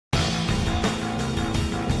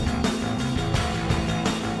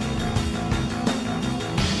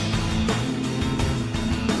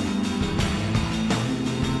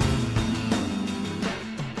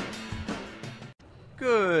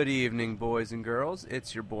evening, boys and girls.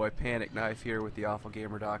 It's your boy Panic Knife here with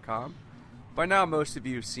theawfulgamer.com. By now, most of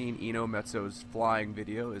you have seen Eno Metzo's flying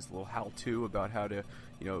video, his little how-to about how to,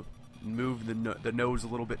 move the nose a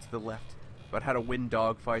little bit to the left, about how to win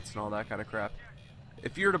dogfights and all that kind of crap.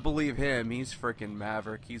 If you're to believe him, he's freaking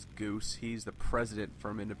Maverick. He's Goose. He's the president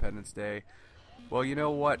from Independence Day. Well, you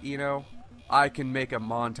know what, Eno? I can make a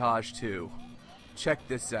montage too. Check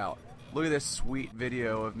this out. Look at this sweet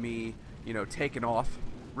video of me, taking off.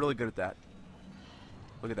 Really good at that.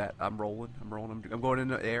 Look at that. I'm rolling. I'm going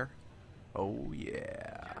into the air. Oh,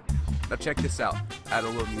 yeah. Now check this out. Add a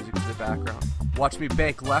little music to the background. Watch me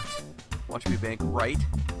bank left. Watch me bank right.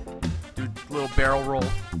 Do a little barrel roll.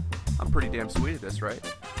 I'm pretty damn sweet at this, right?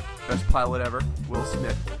 Best pilot ever. Will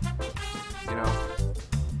Smith.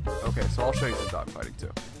 Okay, so I'll show you some dogfighting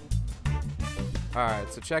too.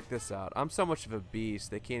 Alright, so check this out. I'm so much of a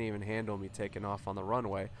beast, they can't even handle me taking off on the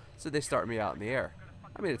runway, so they start me out in the air.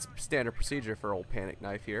 I mean, it's standard procedure for old Panic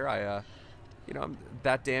Knife here. I'm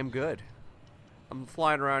that damn good. I'm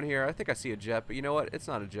flying around here. I think I see a jet, but you know what? It's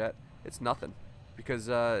not a jet. It's nothing. Because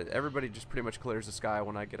everybody just pretty much clears the sky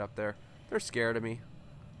when I get up there. They're scared of me.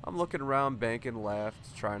 I'm looking around, banking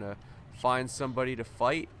left, trying to find somebody to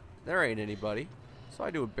fight. There ain't anybody. So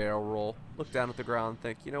I do a barrel roll, look down at the ground, and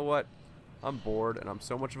think, you know what? I'm bored, and I'm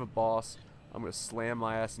so much of a boss, I'm going to slam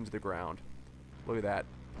my ass into the ground. Look at that.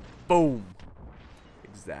 Boom!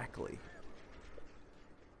 Exactly.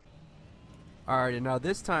 Alright, and now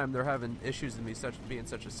this time they're having issues with me being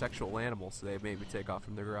such a sexual animal, so they made me take off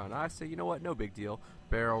from the ground. I say, you know what? No big deal.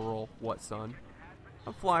 Barrel roll. What, son?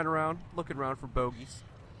 I'm flying around, looking around for bogeys.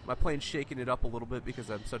 My plane's shaking it up a little bit because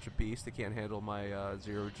I'm such a beast. They can't handle my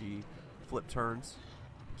zero-G flip turns.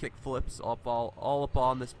 Kick flips all up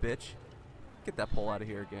on this bitch. Get that pole out of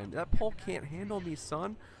here again. That pole can't handle me,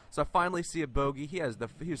 son. So I finally see a bogey. He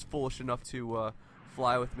was foolish enough to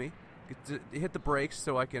fly with me. Hit the brakes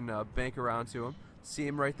so I can bank around to him. See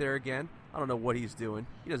him right there again. I don't know what he's doing.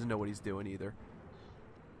 He doesn't know what he's doing either.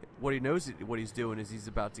 What he knows what he's doing is he's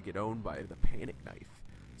about to get owned by the Panic Knife.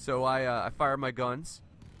 So I fire my guns.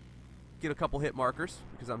 Get a couple hit markers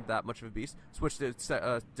because I'm that much of a beast. Switch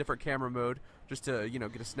to different camera mode just to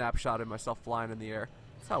get a snapshot of myself flying in the air.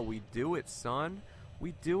 That's how we do it, son.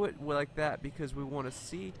 We do it like that because we want to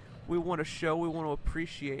see, we want to show, we want to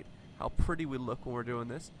appreciate how pretty we look when we're doing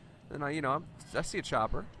this. And I see a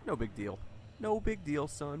chopper. No big deal. No big deal,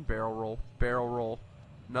 son. Barrel roll. Barrel roll.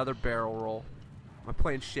 Another barrel roll. My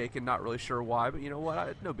plane's shaking. Not really sure why, but you know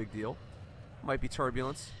what? No big deal. Might be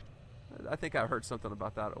turbulence. I think I heard something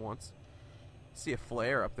about that at once. See a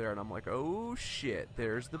flare up there, and I'm like, oh shit,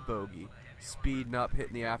 there's the bogey. Speeding up,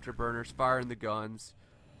 hitting the afterburners, firing the guns.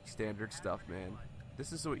 Standard stuff, man.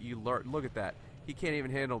 This is what you learn. Look at that. He can't even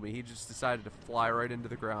handle me. He just decided to fly right into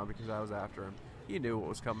the ground because I was after him. He knew what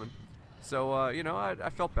was coming. So, I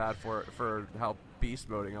felt bad for how beast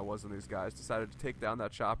moding I was on these guys. Decided to take down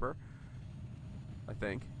that chopper. I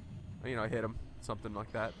think. I hit him. Something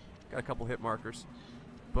like that. Got a couple hit markers.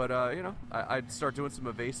 But, I'd start doing some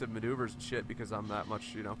evasive maneuvers and shit because I'm that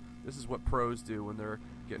much, this is what pros do when they're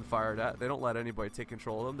getting fired at. They don't let anybody take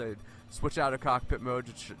control of them. They switch out of cockpit mode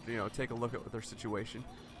to, take a look at their situation.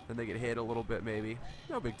 Then they get hit a little bit, maybe.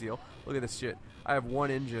 No big deal. Look at this shit. I have one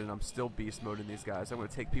engine and I'm still beast moding these guys. I'm going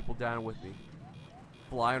to take people down with me.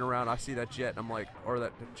 Flying around, I see that jet, and I'm like, or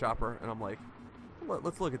that chopper, and I'm like,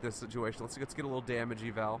 let's look at this situation. Let's get a little damage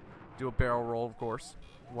eval. Do a barrel roll, of course.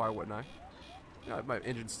 Why wouldn't I? My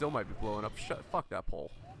engine still might be blowing up. Fuck that pole.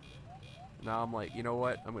 Now I'm like, you know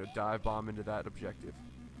what? I'm going to dive bomb into that objective.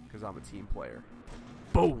 Because I'm a team player.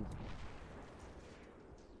 Boom!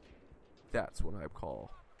 That's what I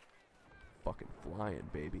call fucking flying,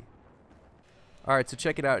 baby. Alright, so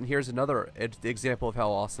check it out. And here's another example of how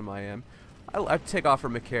awesome I am. I take off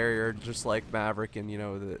from a carrier just like Maverick and,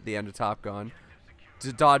 the end of Top Gun.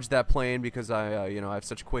 To dodge that plane because I have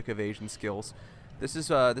such quick evasion skills. This is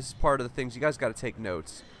part of the things you guys got to take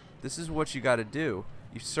notes. This is what you got to do.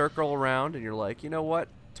 You circle around and you're like, you know what?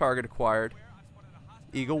 Target acquired.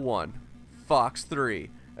 Eagle 1, Fox 3.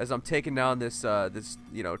 As I'm taking down this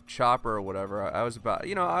chopper or whatever, I was about,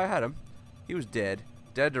 I had him. He was dead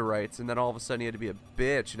to rights, and then all of a sudden he had to be a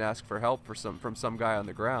bitch and ask for help from some guy on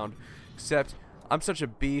the ground. Except I'm such a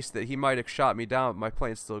beast that he might have shot me down, but my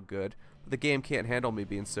plane's still good. The game can't handle me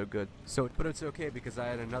being so good. But it's okay because I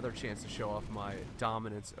had another chance to show off my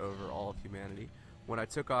dominance over all of humanity. When I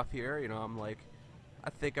took off here, I'm like, I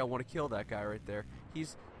think I want to kill that guy right there.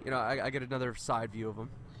 He's, I get another side view of him.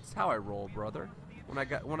 It's how I roll, brother.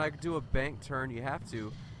 When I do a bank turn, you have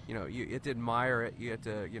to, you have to admire it. You have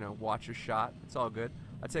to, watch your shot. It's all good.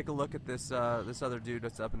 I take a look at this other dude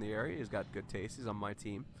that's up in the area. He's got good taste. He's on my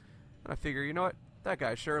team. And I figure, you know what? That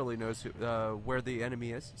guy surely knows where the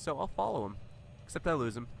enemy is, so I'll follow him. Except I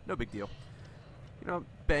lose him. No big deal. You know,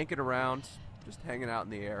 banking around, just hanging out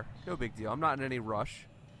in the air. No big deal. I'm not in any rush.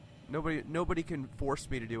 Nobody can force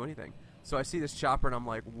me to do anything. So I see this chopper and I'm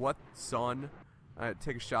like, what, son? I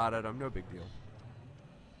take a shot at him. No big deal.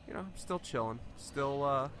 You know, I'm still chilling.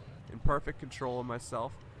 Still in perfect control of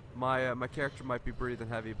myself. My character might be breathing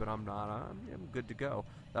heavy, but I'm not. I'm good to go.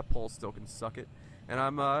 That pole still can suck it. And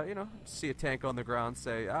I'm, you know, see a tank on the ground,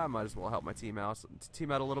 say, I might as well help my team out. So,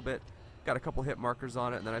 team out a little bit. Got a couple hit markers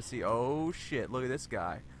on it, and then I see, oh shit, look at this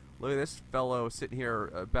guy. Look at this fellow sitting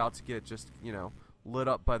here about to get just, you know, lit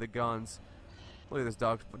up by the guns. Look at this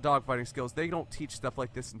dog fighting skills. They don't teach stuff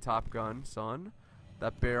like this in Top Gun, son.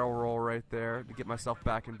 That barrel roll right there to get myself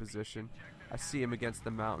back in position. I see him against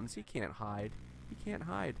the mountains. He can't hide. He can't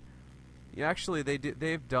hide. Yeah, actually,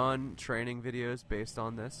 they've done training videos based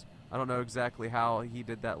on this. I don't know exactly how he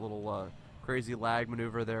did that little crazy lag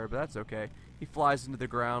maneuver there, but that's okay. He flies into the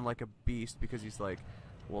ground like a beast because he's like,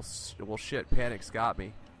 well shit, panic's got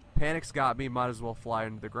me. Panic's got me, might as well fly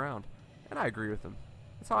into the ground. And I agree with him.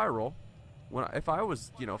 That's how I roll. If I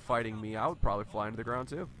was, you know, fighting me, I would probably fly into the ground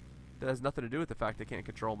too. That has nothing to do with the fact I can't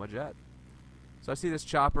control my jet. So I see this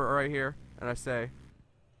chopper right here, and I say,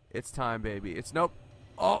 it's time, baby. It's nope.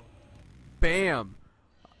 Oh, bam.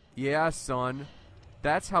 Yeah, son.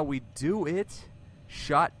 That's how we do it.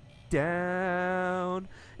 Shot down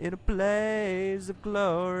in a blaze of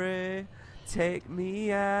glory. Take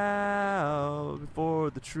me out before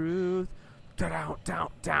the truth. Down, down,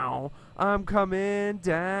 down. I'm coming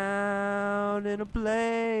down in a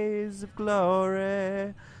blaze of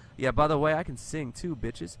glory. Yeah, by the way, I can sing too,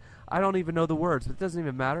 bitches. I don't even know the words, but it doesn't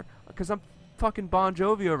even matter because I'm fucking Bon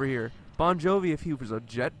Jovi over here. Bon Jovi, if he was a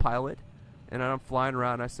jet pilot, and I'm flying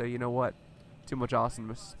around, and I say, you know what? Too much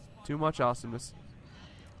awesomeness. Too much awesomeness.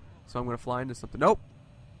 So I'm gonna fly into something. Nope.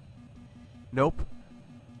 Nope.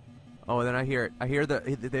 Oh, and then I hear it. I hear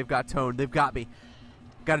they've got tone. They've got me.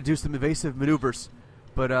 Got to do some evasive maneuvers.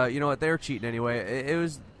 But you know what? They were cheating anyway.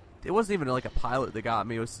 It wasn't even like a pilot that got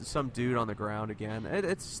me. It was some dude on the ground again.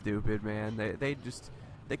 It's stupid, man.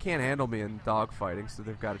 They can't handle me in dogfighting, so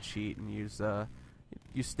they've got to cheat and use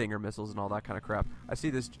stinger missiles and all that kind of crap. I see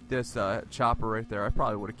this chopper right there. I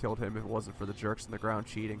probably would have killed him if it wasn't for the jerks on the ground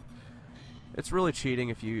cheating. It's really cheating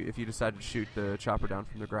if you decide to shoot the chopper down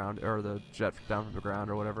from the ground or the jet down from the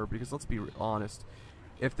ground or whatever. Because let's be honest,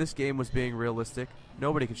 if this game was being realistic,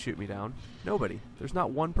 nobody could shoot me down. Nobody. There's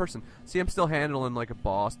not one person. See, I'm still handling like a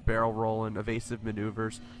boss, barrel rolling, evasive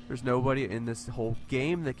maneuvers. There's nobody in this whole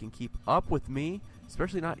game that can keep up with me,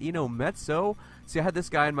 especially not Eno Metzo. See, I had this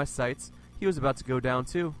guy in my sights. He was about to go down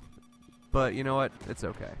too. But you know what? It's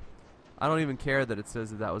okay. I don't even care that it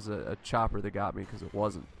says that was a chopper that got me, because it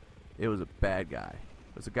wasn't. It was a bad guy.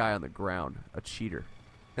 It was a guy on the ground, a cheater.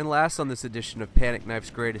 And last on this edition of Panic Knife's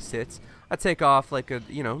Greatest Hits, I take off like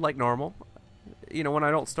like normal. You know, when I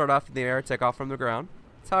don't start off in the air, I take off from the ground.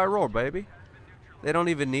 That's how I roll, baby. They don't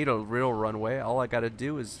even need a real runway. All I gotta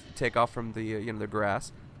do is take off from the the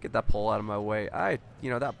grass, get that pole out of my way.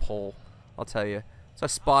 That pole, I'll tell you. So I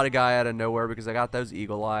spot a guy out of nowhere because I got those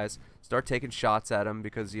eagle eyes. Start taking shots at him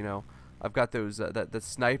because I've got those the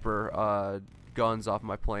sniper guns off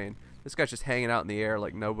my plane. This guy's just hanging out in the air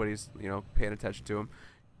like nobody's paying attention to him.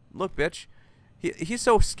 Look, bitch, he's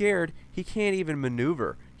so scared he can't even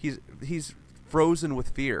maneuver. He's frozen with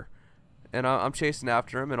fear, and I'm chasing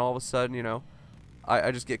after him, and all of a sudden,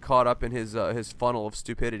 I just get caught up in his funnel of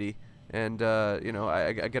stupidity, and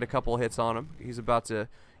I get a couple hits on him. He's about to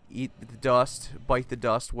eat the dust, bite the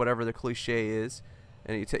dust, whatever the cliche is,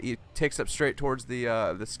 and he takes up straight towards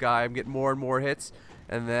the sky. I'm getting more and more hits,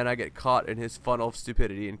 and then I get caught in his funnel of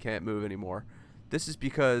stupidity and can't move anymore. This is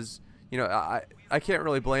because I can't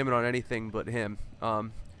really blame it on anything but him.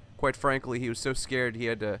 Quite frankly, he was so scared he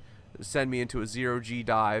had to send me into a 0G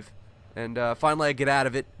dive, and finally I get out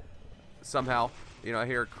of it somehow. I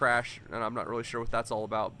hear a crash, and I'm not really sure what that's all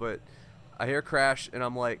about, but I hear a crash, and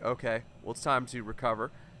I'm like, okay, well, it's time to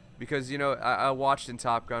recover. Because, I watched in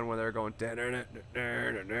Top Gun when they were going, and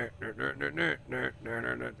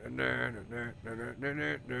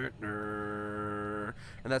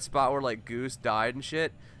that spot where like Goose died and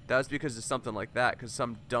shit, that was because of something like that, because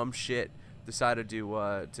some dumb shit decided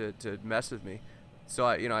to mess with me. So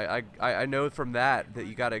I know from that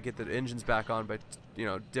you got to get the engines back on by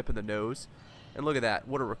dipping the nose. And look at that,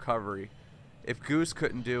 what a recovery. If Goose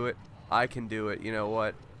couldn't do it, I can do it. You know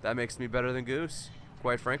what? That makes me better than Goose.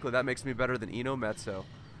 Quite frankly, that makes me better than Eno Metzo.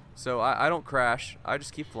 So I don't crash. I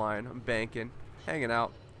just keep flying. I'm banking, hanging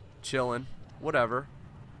out, chilling, whatever.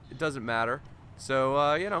 It doesn't matter.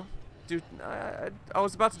 So, do. I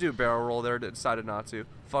was about to do a barrel roll there, decided not to.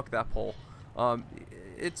 Fuck that pole.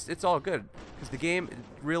 It's all good because the game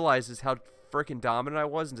realizes how freaking dominant I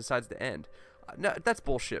was and decides to end. No, that's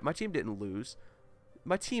bullshit. My team didn't lose.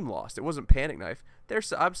 My team lost. It wasn't Panic Knife.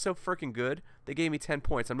 I'm so freaking good. They gave me 10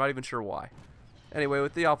 points. I'm not even sure why. Anyway,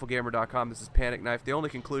 with theawfulgamer.com, this is Panic Knife. The only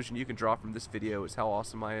conclusion you can draw from this video is how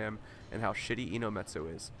awesome I am and how shitty Eno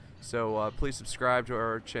Metzo is. So please subscribe to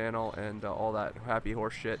our channel and all that happy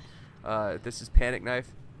horse shit. This is Panic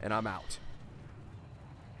Knife, and I'm out.